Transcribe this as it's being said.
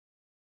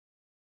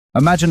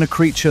Imagine a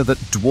creature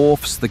that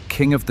dwarfs the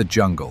king of the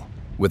jungle,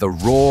 with a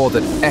roar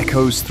that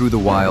echoes through the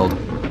wild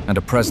and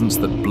a presence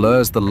that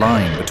blurs the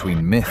line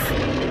between myth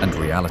and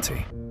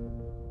reality.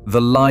 The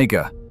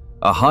liger,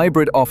 a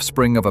hybrid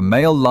offspring of a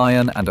male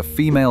lion and a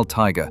female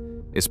tiger,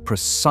 is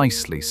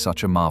precisely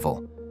such a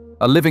marvel,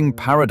 a living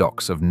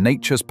paradox of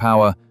nature's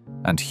power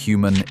and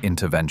human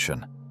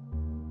intervention.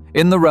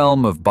 In the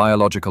realm of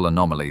biological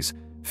anomalies,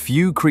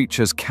 few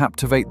creatures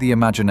captivate the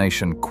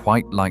imagination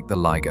quite like the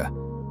liger.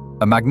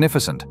 A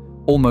magnificent,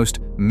 almost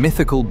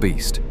mythical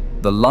beast,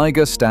 the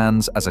liger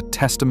stands as a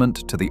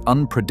testament to the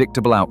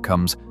unpredictable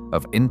outcomes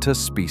of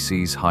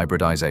interspecies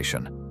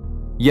hybridization.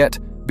 Yet,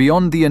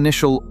 beyond the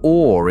initial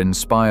awe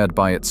inspired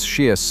by its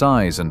sheer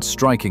size and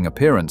striking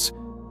appearance,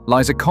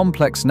 lies a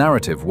complex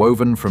narrative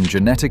woven from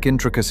genetic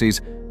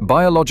intricacies,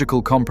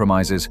 biological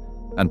compromises,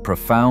 and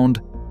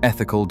profound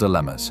ethical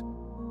dilemmas.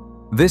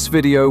 This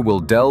video will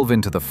delve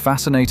into the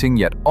fascinating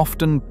yet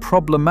often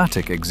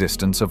problematic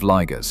existence of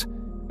ligers,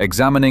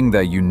 examining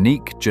their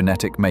unique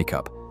genetic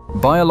makeup,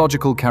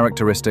 biological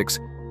characteristics,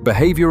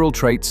 behavioral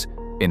traits,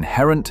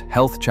 inherent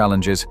health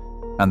challenges,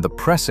 and the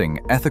pressing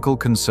ethical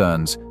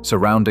concerns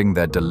surrounding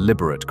their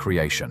deliberate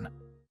creation.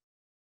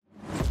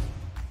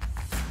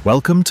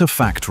 Welcome to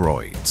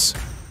Factroids,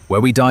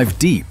 where we dive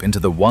deep into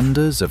the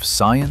wonders of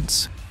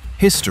science,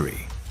 history,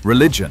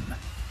 religion,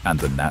 and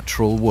the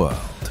natural world.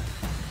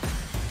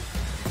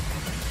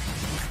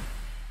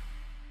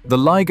 The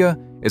liger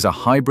is a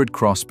hybrid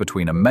cross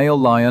between a male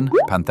lion,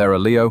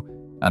 Panthera leo,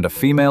 and a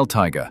female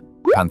tiger,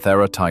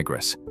 Panthera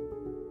tigris.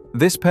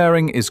 This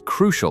pairing is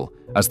crucial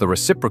as the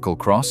reciprocal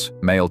cross,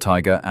 male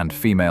tiger and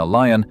female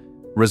lion,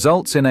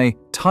 results in a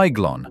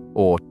tiglon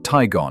or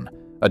tigon,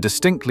 a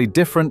distinctly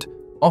different,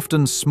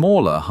 often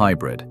smaller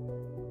hybrid.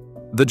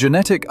 The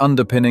genetic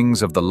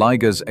underpinnings of the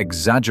liger's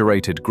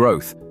exaggerated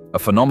growth, a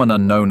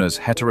phenomenon known as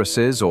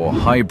heterosis or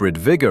hybrid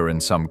vigor in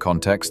some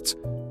contexts,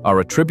 are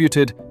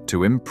attributed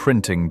to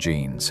imprinting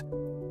genes.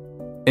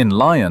 In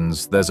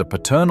lions, there's a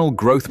paternal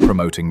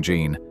growth-promoting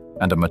gene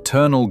and a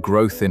maternal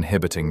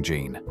growth-inhibiting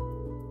gene.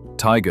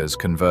 Tigers,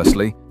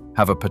 conversely,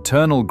 have a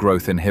paternal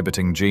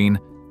growth-inhibiting gene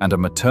and a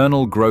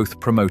maternal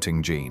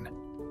growth-promoting gene.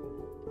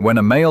 When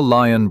a male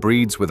lion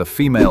breeds with a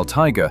female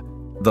tiger,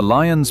 the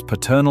lion's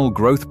paternal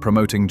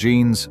growth-promoting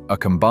genes are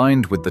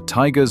combined with the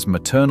tiger's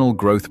maternal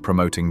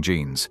growth-promoting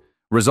genes,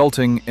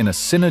 resulting in a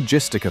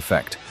synergistic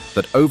effect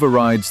that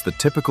overrides the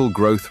typical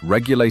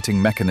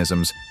growth-regulating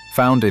mechanisms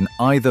found in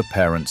either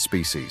parent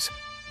species.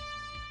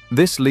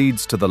 This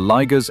leads to the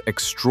liger's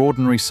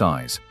extraordinary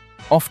size,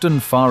 often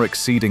far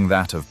exceeding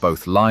that of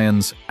both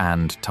lions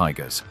and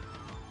tigers.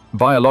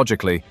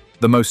 Biologically,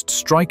 the most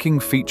striking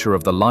feature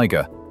of the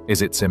liger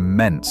is its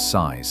immense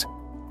size.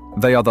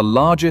 They are the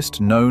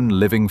largest known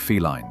living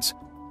felines,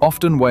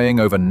 often weighing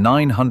over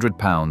 900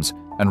 pounds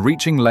and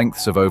reaching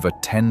lengths of over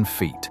 10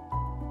 feet.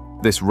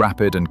 This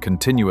rapid and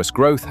continuous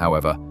growth,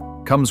 however,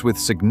 comes with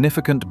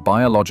significant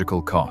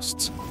biological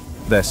costs.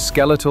 Their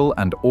skeletal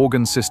and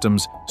organ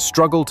systems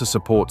struggle to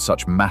support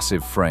such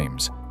massive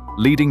frames,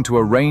 leading to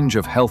a range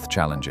of health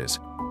challenges.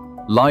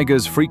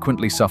 Ligers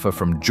frequently suffer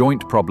from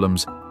joint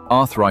problems,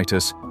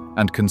 arthritis,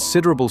 and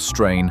considerable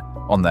strain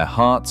on their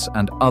hearts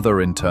and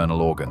other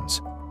internal organs.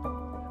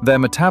 Their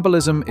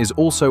metabolism is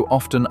also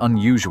often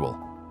unusual,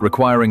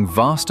 requiring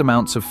vast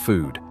amounts of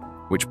food,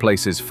 which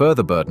places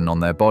further burden on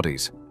their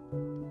bodies.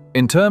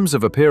 In terms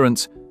of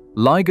appearance,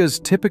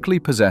 ligers typically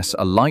possess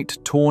a light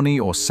tawny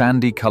or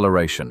sandy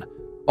coloration,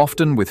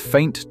 often with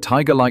faint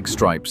tiger-like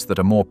stripes that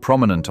are more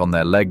prominent on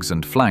their legs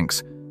and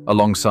flanks,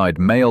 alongside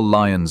male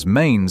lions'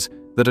 manes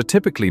that are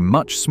typically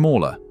much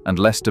smaller and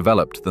less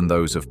developed than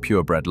those of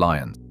purebred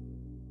lions.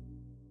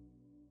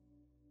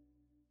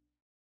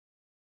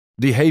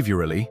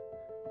 Behaviorally,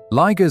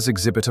 ligers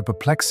exhibit a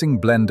perplexing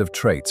blend of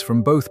traits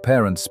from both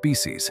parent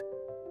species.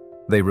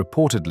 They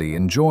reportedly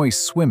enjoy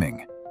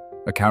swimming,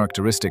 a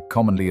characteristic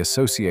commonly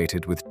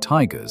associated with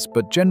tigers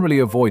but generally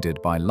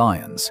avoided by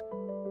lions.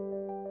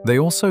 They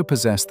also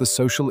possess the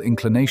social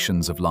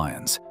inclinations of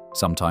lions,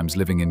 sometimes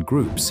living in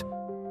groups,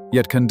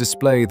 yet can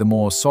display the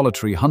more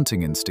solitary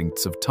hunting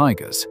instincts of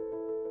tigers.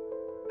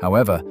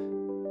 However,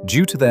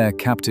 due to their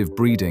captive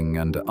breeding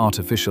and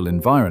artificial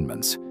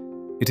environments,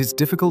 it is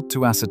difficult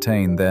to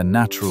ascertain their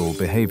natural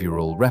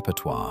behavioral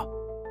repertoire.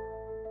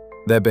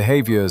 Their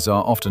behaviors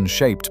are often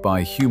shaped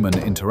by human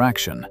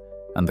interaction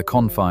and the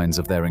confines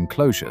of their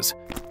enclosures,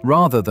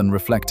 rather than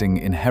reflecting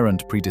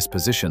inherent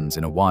predispositions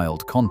in a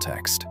wild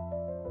context.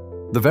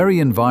 The very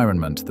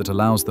environment that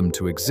allows them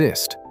to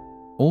exist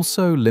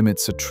also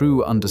limits a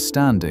true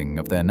understanding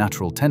of their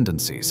natural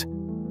tendencies.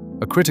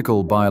 A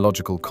critical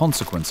biological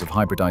consequence of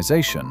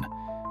hybridization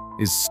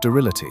is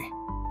sterility,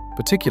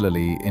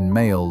 particularly in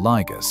male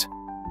ligers.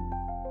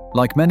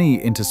 Like many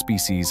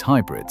interspecies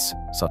hybrids,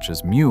 such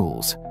as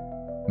mules,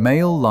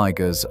 male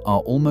ligers are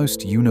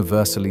almost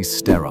universally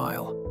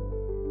sterile.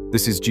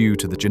 This is due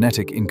to the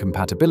genetic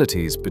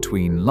incompatibilities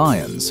between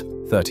lions,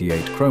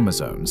 38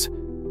 chromosomes,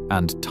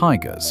 and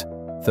tigers,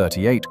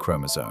 38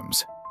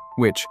 chromosomes,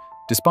 which,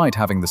 despite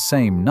having the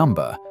same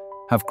number,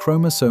 have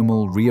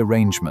chromosomal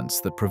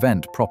rearrangements that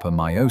prevent proper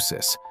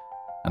meiosis,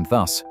 and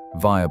thus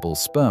viable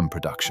sperm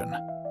production.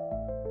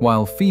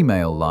 While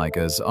female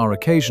ligers are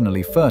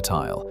occasionally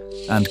fertile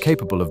and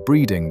capable of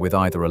breeding with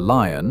either a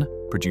lion,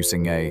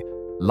 producing a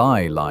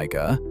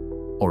liger,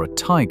 or a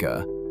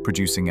tiger,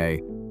 producing a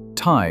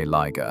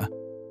liger,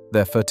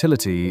 their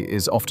fertility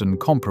is often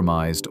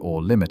compromised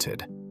or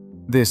limited.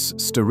 This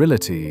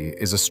sterility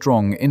is a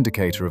strong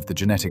indicator of the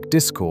genetic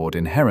discord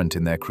inherent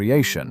in their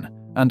creation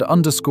and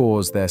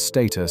underscores their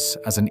status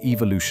as an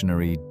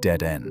evolutionary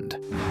dead end.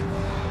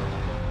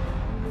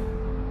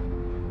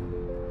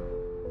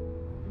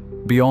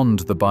 Beyond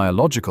the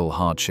biological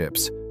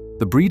hardships,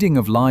 the breeding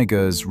of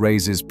ligers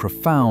raises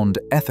profound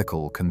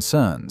ethical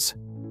concerns.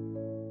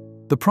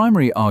 The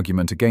primary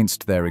argument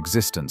against their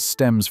existence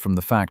stems from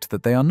the fact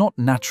that they are not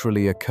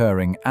naturally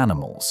occurring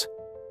animals.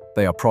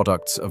 They are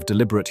products of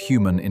deliberate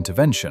human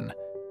intervention,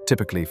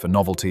 typically for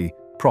novelty,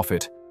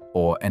 profit,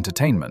 or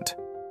entertainment,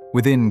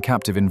 within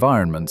captive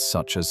environments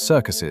such as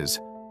circuses,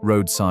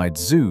 roadside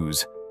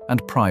zoos,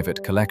 and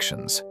private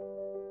collections.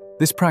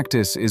 This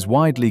practice is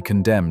widely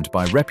condemned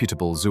by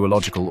reputable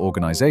zoological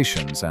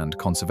organizations and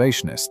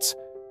conservationists,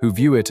 who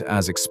view it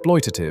as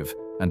exploitative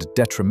and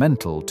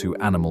detrimental to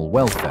animal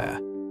welfare.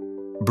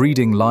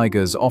 Breeding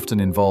ligers often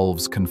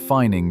involves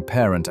confining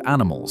parent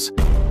animals,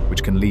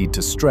 which can lead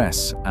to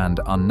stress and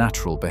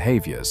unnatural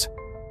behaviors.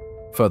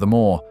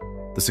 Furthermore,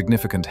 the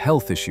significant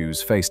health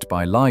issues faced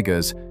by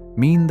ligers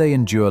mean they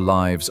endure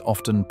lives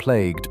often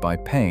plagued by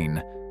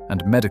pain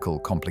and medical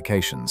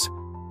complications,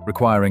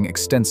 requiring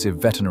extensive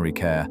veterinary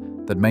care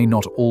that may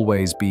not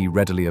always be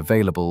readily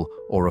available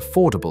or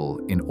affordable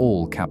in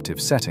all captive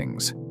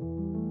settings.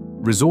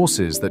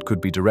 Resources that could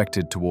be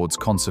directed towards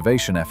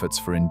conservation efforts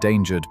for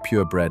endangered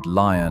purebred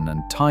lion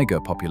and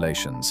tiger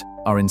populations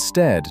are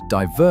instead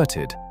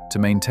diverted to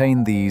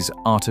maintain these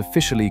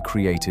artificially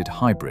created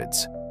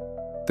hybrids.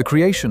 The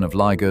creation of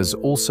ligers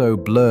also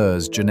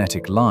blurs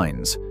genetic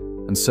lines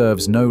and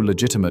serves no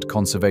legitimate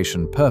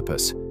conservation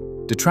purpose,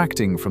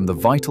 detracting from the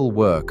vital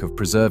work of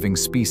preserving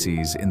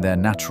species in their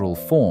natural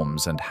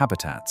forms and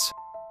habitats.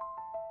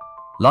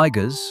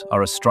 Ligers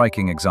are a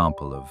striking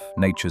example of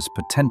nature's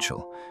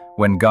potential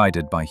when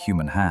guided by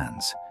human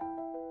hands.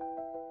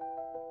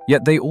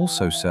 Yet they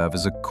also serve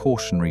as a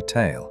cautionary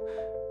tale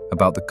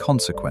about the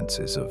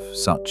consequences of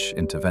such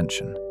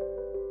intervention.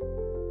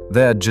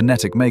 Their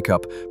genetic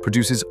makeup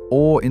produces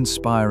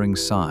awe-inspiring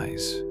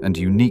size and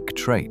unique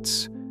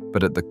traits,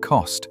 but at the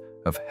cost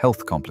of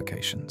health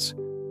complications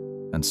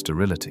and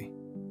sterility.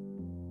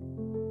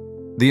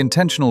 The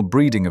intentional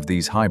breeding of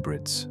these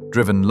hybrids,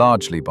 driven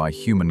largely by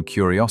human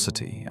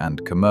curiosity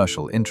and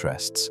commercial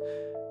interests,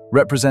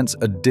 represents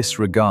a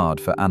disregard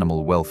for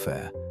animal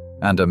welfare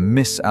and a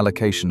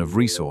misallocation of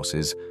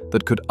resources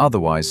that could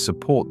otherwise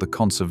support the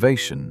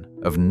conservation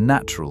of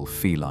natural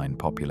feline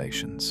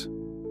populations.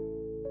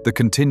 The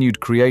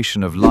continued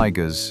creation of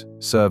ligers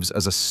serves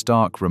as a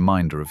stark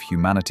reminder of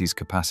humanity's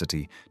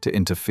capacity to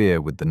interfere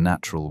with the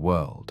natural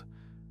world,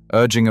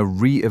 urging a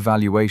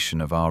re-evaluation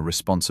of our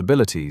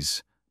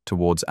responsibilities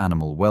towards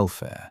animal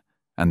welfare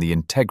and the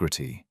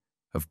integrity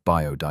of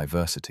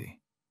biodiversity.